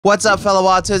What's up, fellow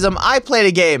Autism? I played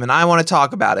a game and I want to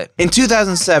talk about it. In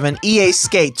 2007, EA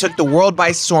Skate took the world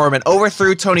by storm and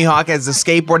overthrew Tony Hawk as the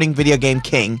skateboarding video game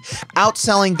king,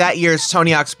 outselling that year's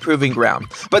Tony Hawk's Proving Ground.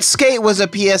 But Skate was a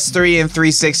PS3 and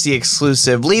 360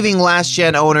 exclusive, leaving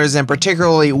last-gen owners and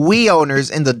particularly Wii owners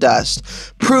in the dust.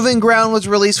 Proving Ground was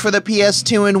released for the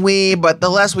PS2 and Wii, but the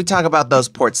less we talk about those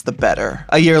ports, the better.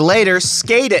 A year later,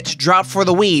 Skate It dropped for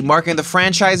the Wii, marking the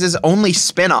franchise's only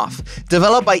spin-off.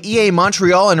 Developed by EA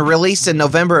Montreal and released in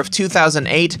November of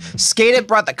 2008, Skate It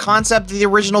brought the concept of the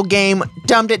original game,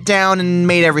 dumbed it down, and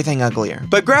made everything uglier.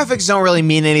 But graphics don't really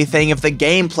mean anything if the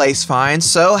gameplay's fine,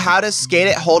 so how does Skate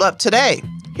It hold up today?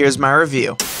 Here's my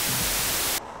review.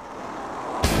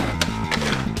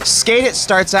 Skate It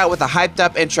starts out with a hyped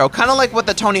up intro, kind of like what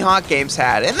the Tony Hawk games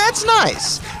had, and that's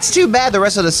nice. It's too bad the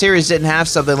rest of the series didn't have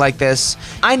something like this.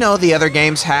 I know the other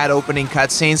games had opening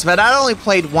cutscenes, but I only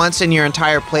played once in your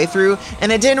entire playthrough,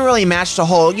 and it didn't really match the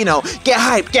whole, get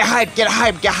hyped, get hyped, get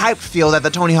hyped, get hyped feel that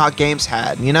the Tony Hawk games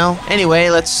had, Anyway,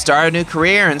 let's start a new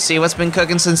career and see what's been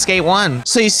cooking since Skate 1.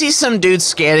 So you see some dude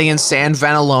skating in San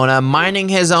Vanalona, minding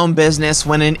his own business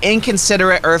when an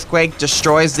inconsiderate earthquake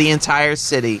destroys the entire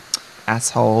city.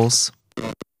 Assholes.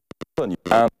 And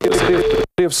the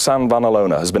city of San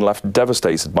Vanalona has been left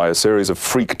devastated by a series of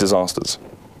freak disasters.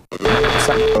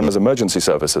 San Vanalona's emergency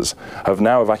services have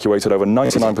now evacuated over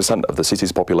 99% of the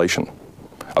city's population.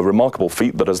 A remarkable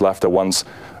feat that has left a once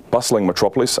bustling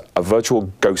metropolis a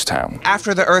virtual ghost town.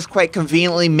 After the earthquake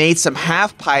conveniently made some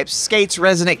half-pipes, Skate's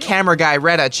resident camera guy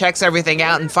Retta checks everything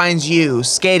out and finds you,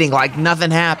 skating like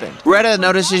nothing happened. Retta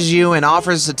notices you and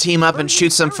offers to team up and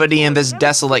shoot some footy in this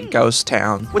desolate ghost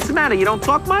town. What's the matter, you don't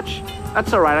talk much?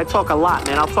 That's alright, I talk a lot,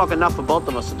 man. I'll talk enough for both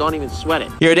of us, so don't even sweat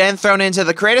it. You're then thrown into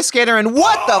the Creator Skater, and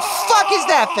what the fuck is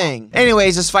that thing?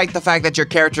 Anyways, despite the fact that your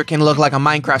character can look like a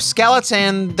Minecraft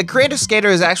skeleton, the Creator Skater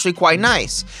is actually quite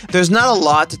nice. There's not a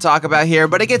lot to talk about here,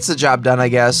 but it gets the job done, I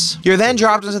guess. You're then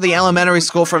dropped into the elementary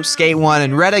school from Skate 1,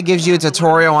 and Retta gives you a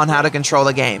tutorial on how to control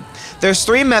the game. There's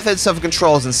 3 methods of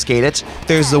controls in Skate It.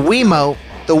 There's the Wiimote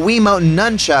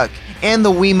nunchuck, and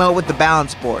the Wiimote with the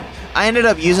balance board. I ended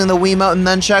up using the Wiimote and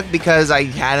nunchuck because I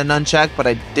had a nunchuck, but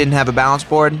I didn't have a balance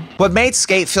board. What made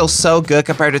Skate feel so good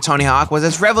compared to Tony Hawk was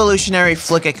its revolutionary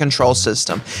flick-it control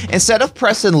system. Instead of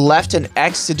pressing left and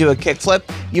X to do a kickflip,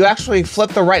 you actually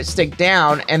flip the right stick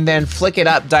down and then flick it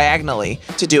up diagonally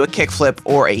to do a kickflip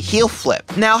or a heel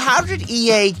flip. Now, how did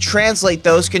EA translate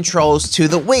those controls to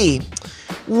the Wii?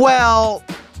 Well,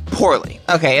 poorly.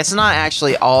 Okay, it's not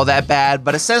actually all that bad,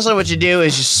 but essentially what you do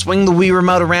is you swing the Wii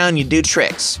remote around, you do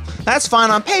tricks. That's fine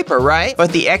on paper, right?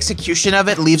 But the execution of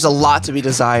it leaves a lot to be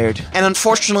desired. And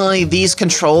unfortunately, these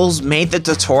controls made the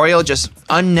tutorial just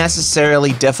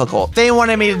unnecessarily difficult. They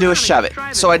wanted me to do a shove it,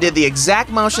 so I did the exact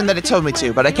motion that it told me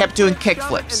to, but I kept doing kick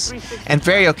flips, and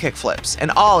varial kick flips,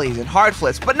 and ollies, and hard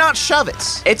flips, but not shove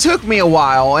it's. It took me a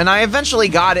while, and I eventually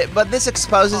got it, but this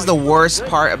exposes the worst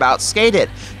part about Skate It.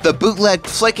 The bootleg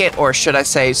flick it, or should I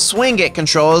say swing it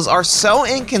controls are so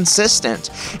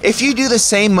inconsistent. If you do the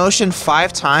same motion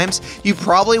 5 times, you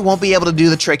probably won't be able to do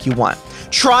the trick you want.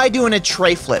 Try doing a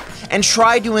tray flip, and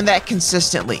try doing that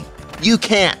consistently. You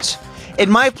can't. In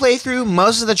my playthrough,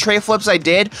 most of the tray flips I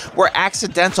did were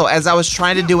accidental as I was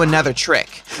trying to do another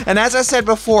trick. And as I said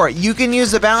before, you can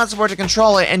use the balance board to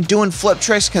control it, and doing flip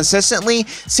tricks consistently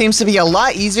seems to be a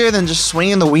lot easier than just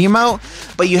swinging the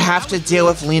Wiimote, but you have to deal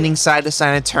with leaning side to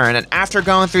side and turn, and after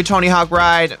going through Tony Hawk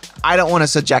Ride, I don't want to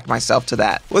subject myself to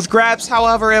that. With grabs,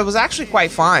 however, it was actually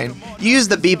quite fine. You use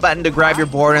the B button to grab your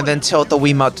board and then tilt the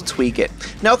Wiimote to tweak it.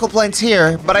 No complaints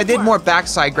here, but I did more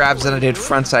backside grabs than I did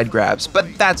frontside grabs, but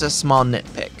that's a small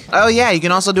nitpick. Oh yeah, you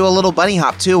can also do a little bunny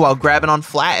hop too while grabbing on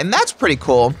flat, and that's pretty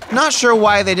cool. Not sure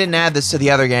why they didn't add this to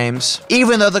the other games.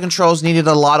 Even though the controls needed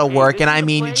a lot of work, and I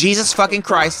mean, Jesus fucking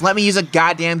Christ, let me use a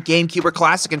goddamn GameCube or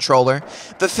Classic controller.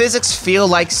 The physics feel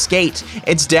like Skate.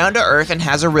 It's down to earth and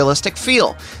has a realistic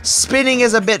feel. Spinning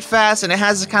is a bit fast and it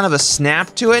has kind of a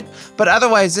snap to it, but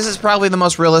otherwise this is probably the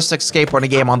most realistic skateboarding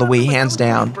game on the Wii, hands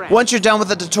down. Once you're done with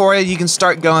the tutorial, you can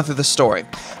start going through the story.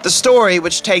 The story,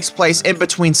 which takes place in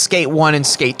between Skate 1 and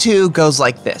Skate 2, goes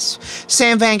like this.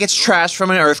 San Van gets trashed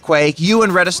from an earthquake, you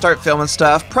and Retta start filming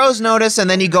stuff, pros notice, and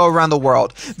then you go around the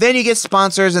world. Then you get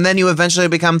sponsors, and then you eventually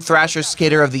become Thrasher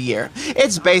Skater of the Year.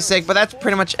 It's basic, but that's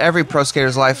pretty much every pro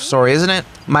skater's life story, isn't it?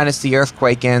 Minus the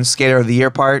earthquake and Skater of the Year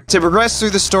part. To progress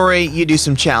through the story, you do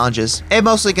some challenges. It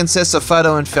mostly consists of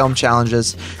photo and film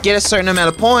challenges. Get a certain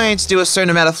amount of points, do a certain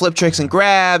amount of flip tricks and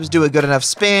grabs, do a good enough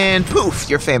spin, poof,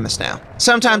 you're famous now.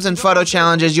 Sometimes in photo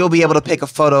challenges, you'll be able to pick a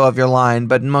photo of your line,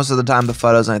 but most of the time the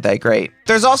photos aren't that great.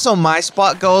 There's also my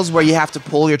spot goals where you have to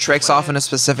pull your tricks off in a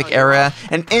specific area,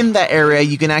 and in that area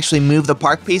you can actually move the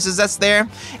park pieces that's there.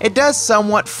 It does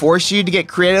somewhat force you to get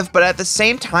creative, but at the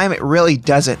same time it really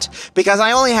doesn't, because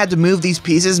I only had to move these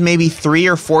pieces maybe 3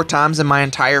 or 4 times in my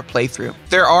entire playthrough.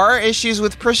 There are issues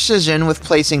with precision with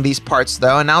placing these parts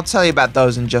though, and I'll tell you about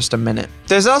those in just a minute.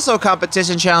 There's also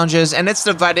competition challenges, and it's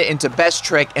divided into best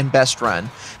trick and best run.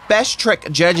 Best trick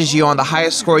judges you on the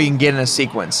highest score you can get in a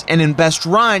sequence, and in best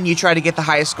run you try to get the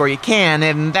highest score you can,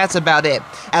 and that's about it.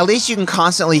 At least you can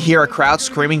constantly hear a crowd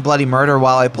screaming bloody murder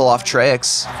while I pull off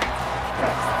tricks.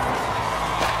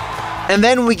 And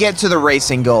then we get to the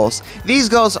racing goals. These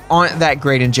goals aren't that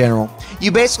great in general.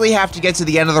 You basically have to get to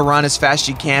the end of the run as fast as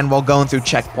you can while going through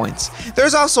checkpoints.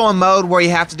 There's also a mode where you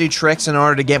have to do tricks in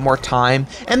order to get more time,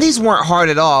 and these weren't hard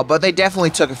at all, but they definitely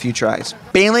took a few tries.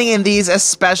 Bailing in these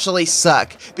especially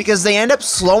suck, because they end up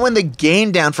slowing the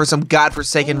game down for some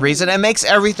godforsaken reason and makes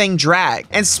everything drag.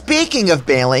 And speaking of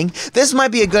bailing, this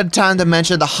might be a good time to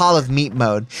mention the Hall of Meat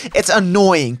mode. It's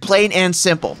annoying, plain and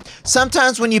simple.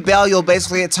 Sometimes when you bail, you'll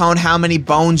basically atone how many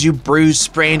bones you bruised,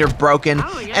 sprained, or broken,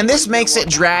 and this makes it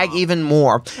drag even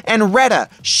more. And Retta,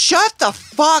 shut the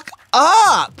fuck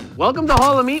up! Welcome to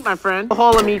Hall of Meat, my friend.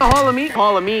 Hall of Meat, Hall of Meat,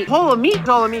 Hall of Meat, Hall of Meat,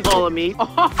 Hall of Meat, Hall of Meat.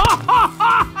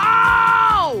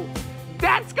 Oh,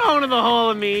 that's going to the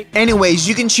Hall of Meat. Anyways,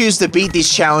 you can choose to beat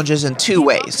these challenges in 2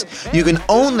 ways. You can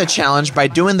own the challenge by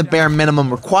doing the bare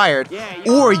minimum required,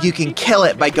 or you can kill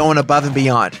it by going above and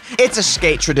beyond. It's a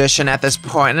skate tradition at this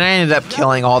point, and I ended up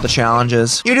killing all the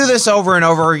challenges. You do this over and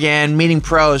over again, meeting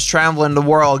pros, traveling the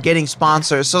world, getting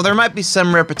sponsors, so there might be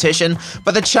some repetition,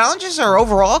 but the challenges are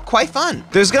overall quite fun.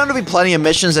 There's going to be plenty of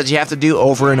missions that you have to do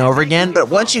over and over again, but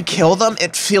once you kill them,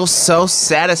 it feels so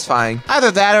satisfying. Either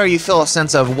that or you feel a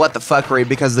sense of what the fuck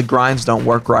because the grinds don't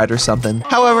work right or something.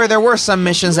 However, there were some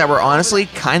missions that were honestly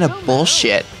kind of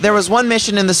bullshit. There was one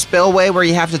mission in the spillway where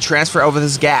you have to transfer over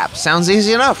this gap. Sounds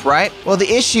easy enough, right? Well, the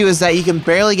issue is that you can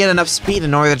barely get enough speed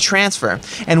in order to transfer,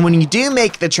 and when you do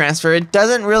make the transfer, it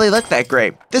doesn't really look that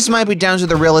great. This might be down to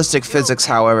the realistic physics,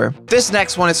 however. This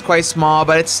next one is quite small,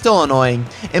 but it's still annoying.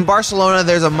 In Barcelona,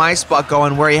 there's a my spot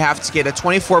going where you have to get a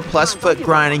 24+ foot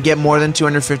grind and get more than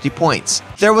 250 points.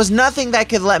 There was nothing that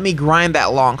could let me grind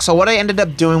that long, so what I ended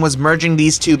up doing was merging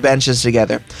these 2 benches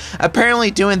together. Apparently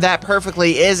doing that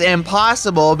perfectly is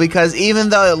impossible, because even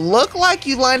though it looked like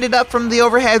you lined it up from the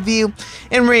overhead view,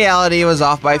 in reality it was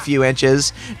off by a few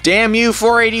inches. Damn you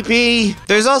 480p!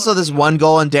 There's also this one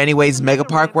goal in Danny Wade's Mega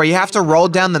Park where you have to roll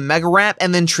down the mega ramp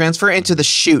and then transfer into the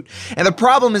chute. And the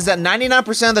problem is that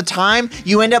 99% of the time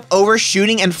you end up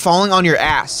overshooting and falling on your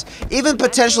ass, even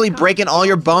potentially breaking all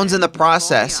your bones in the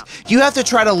process. You have to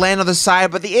try to land on the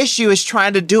side, but the issue is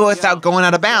trying to do it without going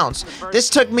out of bounds. This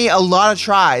took me a lot of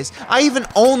tries. I even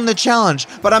owned the challenge,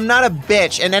 but I'm not a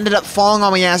bitch and ended up falling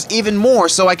on my ass even more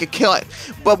so I could kill it.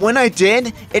 But when I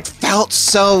did, it felt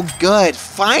so good.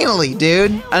 Finally,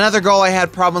 dude. Another goal I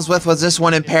had problems with was this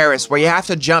one in Paris, where you have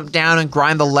to jump down and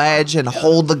grind the ledge and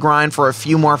hold the grind for a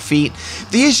few more feet.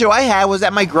 The issue I had was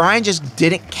that my grind just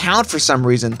didn't count for some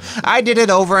reason. I did it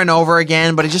over and over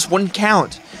again, but it just wouldn't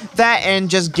count. That and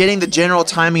just getting the general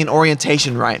timing and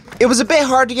orientation right. It was a bit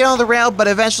hard to get on the rail, but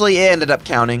eventually it ended up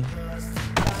counting.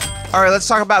 Alright, let's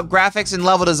talk about graphics and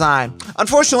level design.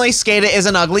 Unfortunately, Skata is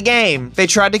an ugly game. They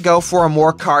tried to go for a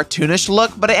more cartoonish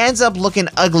look, but it ends up looking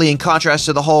ugly in contrast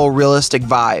to the whole realistic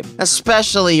vibe.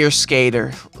 Especially your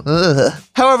skater. Ugh.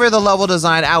 However, the level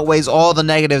design outweighs all the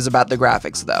negatives about the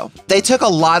graphics though. They took a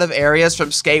lot of areas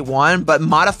from Skate 1, but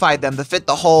modified them to fit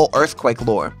the whole earthquake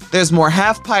lore. There's more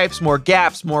half pipes, more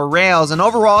gaps, more rails, and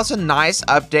overall it's a nice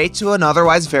update to an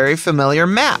otherwise very familiar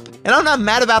map. And I'm not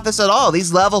mad about this at all.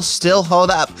 These levels still hold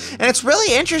up. And it's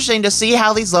really interesting to see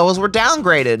how these levels were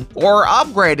downgraded, or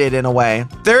upgraded in a way.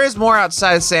 There is more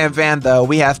outside of San Van though.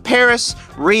 We have Paris,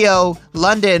 Rio,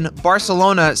 London,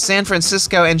 Barcelona, San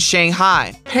Francisco, and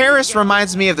Shanghai. Paris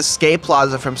reminds me of the skate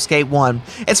plaza from Skate 1.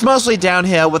 It's mostly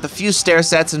downhill with a few stair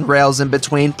sets and rails in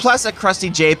between, plus a crusty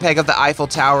JPEG of the Eiffel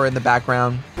Tower in the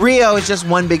background. Rio is just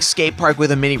one big skate park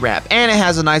with a mini ramp, and it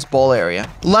has a nice bowl area.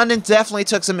 London definitely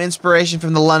took some inspiration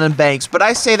from the London banks, but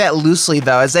I say that loosely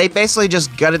though, as they basically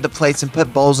just gutted the plates and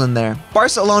put bowls in there.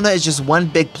 Barcelona is just one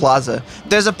big plaza.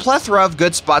 There's a plethora of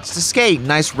good spots to skate,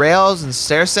 nice rails and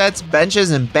stair sets,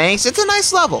 benches and banks. It's a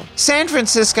nice level. San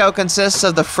Francisco consists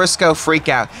of the Frisco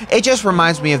Freakout. It just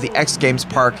reminds me of the X Games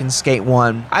Park in Skate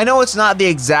 1. I know it's not the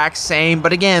exact same,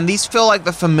 but again, these feel like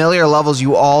the familiar levels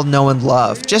you all know and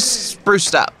love, just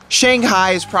spruced up.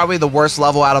 Shanghai is probably the worst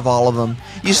level out of all of them.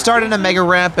 You start in a mega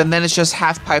ramp and then it's just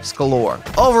half pipes galore.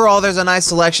 Overall, there's a nice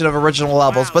selection of original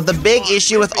levels, but the big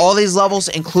issue with all these levels,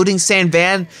 including San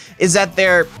Van, is that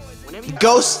they're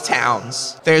Ghost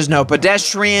towns. There's no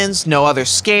pedestrians, no other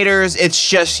skaters, it's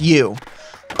just you.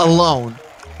 Alone.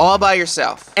 All by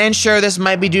yourself. And sure, this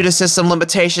might be due to system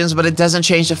limitations, but it doesn't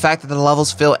change the fact that the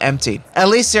levels feel empty. At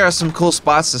least there are some cool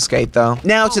spots to skate though.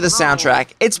 Now to the soundtrack.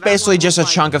 It's basically just a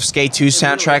chunk of Skate 2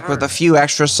 soundtrack with a few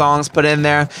extra songs put in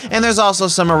there, and there's also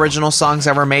some original songs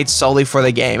that were made solely for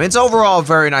the game. It's overall a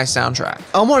very nice soundtrack.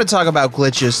 I want to talk about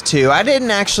glitches too. I didn't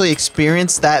actually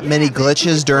experience that many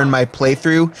glitches during my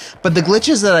playthrough, but the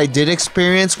glitches that I did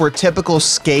experience were typical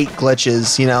skate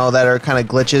glitches, you know, that are kind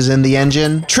of glitches in the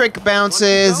engine. Trick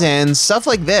bounces and stuff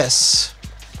like this.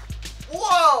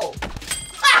 Whoa!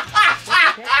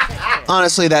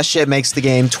 Honestly, that shit makes the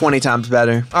game 20 times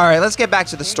better. Alright, let's get back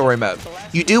to the story mode.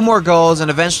 You do more goals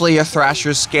and eventually you're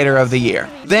Thrasher's Skater of the Year.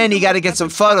 Then you gotta get some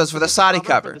photos for the Saudi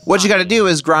cover. What you gotta do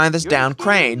is grind this down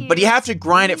crane, but you have to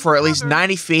grind it for at least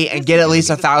 90 feet and get at least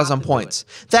 1,000 points.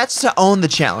 That's to own the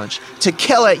challenge. To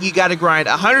kill it, you gotta grind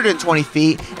 120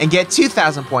 feet and get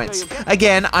 2,000 points.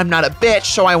 Again, I'm not a bitch,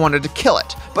 so I wanted to kill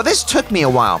it. But this took me a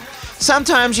while.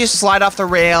 Sometimes you slide off the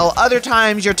rail, other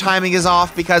times your timing is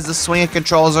off because the swing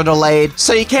controls are delayed,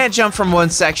 so you can't jump from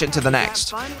one section to the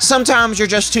next. Sometimes you're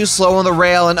just too slow on the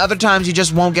rail, and other times you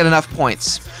just won't get enough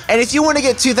points. And if you want to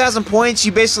get 2,000 points,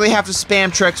 you basically have to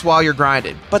spam tricks while you're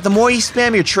grinding. But the more you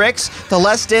spam your tricks, the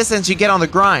less distance you get on the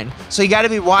grind, so you gotta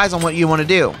be wise on what you want to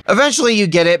do. Eventually you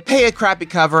get it, pay a crappy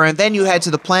cover, and then you head to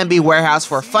the Plan B warehouse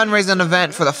for a fundraising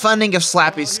event for the funding of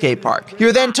Slappy's skate park.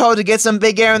 You're then told to get some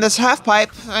big air in this half pipe.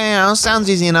 You know, sounds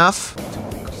easy enough.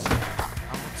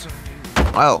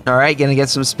 Oh, alright, gonna get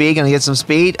some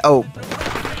speed, Oh.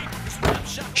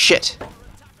 Shit.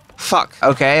 Fuck.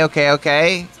 Okay.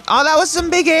 Oh, that was some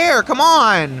big air, come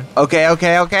on! Okay.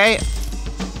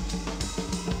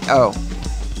 Oh.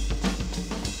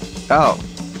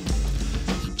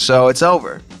 So it's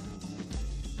over.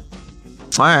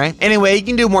 Alright. Anyway, you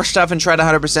can do more stuff and try to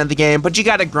 100% the game, but you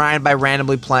gotta grind by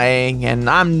randomly playing, and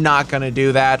I'm not gonna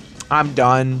do that. I'm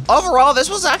done. Overall, this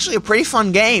was actually a pretty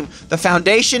fun game. The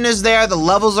foundation is there, the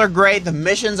levels are great, the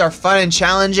missions are fun and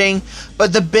challenging,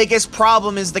 but the biggest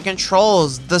problem is the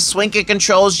controls. The swingin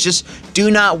controls just do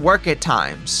not work at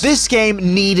times. This game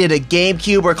needed a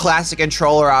GameCube or classic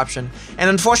controller option, and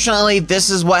unfortunately, this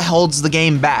is what holds the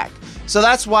game back. So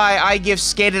that's why I give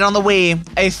Skate It on the Wii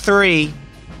a 3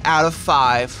 out of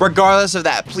 5. Regardless of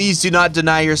that, please do not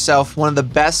deny yourself one of the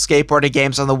best skateboarding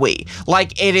games on the Wii.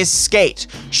 Like, it is Skate.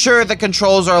 Sure, the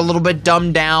controls are a little bit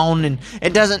dumbed down and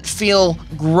it doesn't feel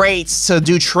great to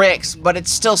do tricks, but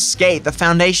it's still Skate. The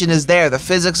foundation is there, the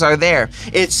physics are there.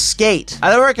 It's Skate.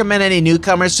 I don't recommend any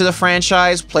newcomers to the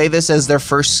franchise play this as their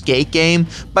first Skate game,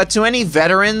 but to any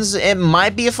veterans, it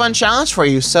might be a fun challenge for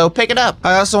you, so pick it up.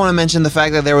 I also want to mention the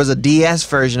fact that there was a DS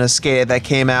version of Skate that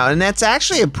came out, and that's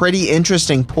actually a pretty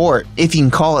interesting port, if you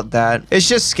can call it that. It's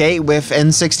just Skate with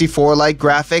N64-like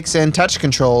graphics and touch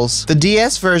controls. The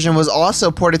DS version was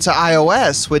also ported to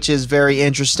iOS, which is very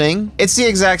interesting. It's the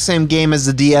exact same game as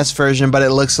the DS version, but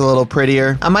it looks a little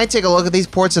prettier. I might take a look at these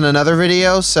ports in another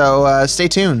video, so stay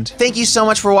tuned. Thank you so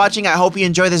much for watching. I hope you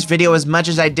enjoyed this video as much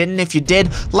as I did, and if you did,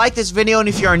 like this video, and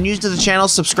if you are new to the channel,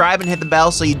 subscribe and hit the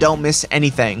bell so you don't miss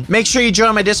anything. Make sure you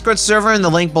join my Discord server in the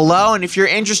link below, and if you're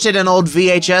interested in old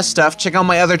VHS stuff, check out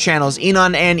my other channels,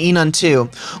 Enun and Enun 2.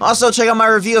 Also, check out my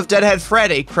review of Deadhead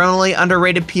Fred, a criminally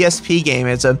underrated PSP game.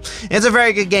 It's a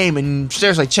very good game, and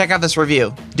seriously, check out this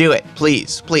review. Do it,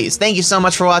 please. Thank you so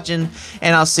much for watching,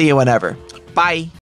 and I'll see you whenever. Bye.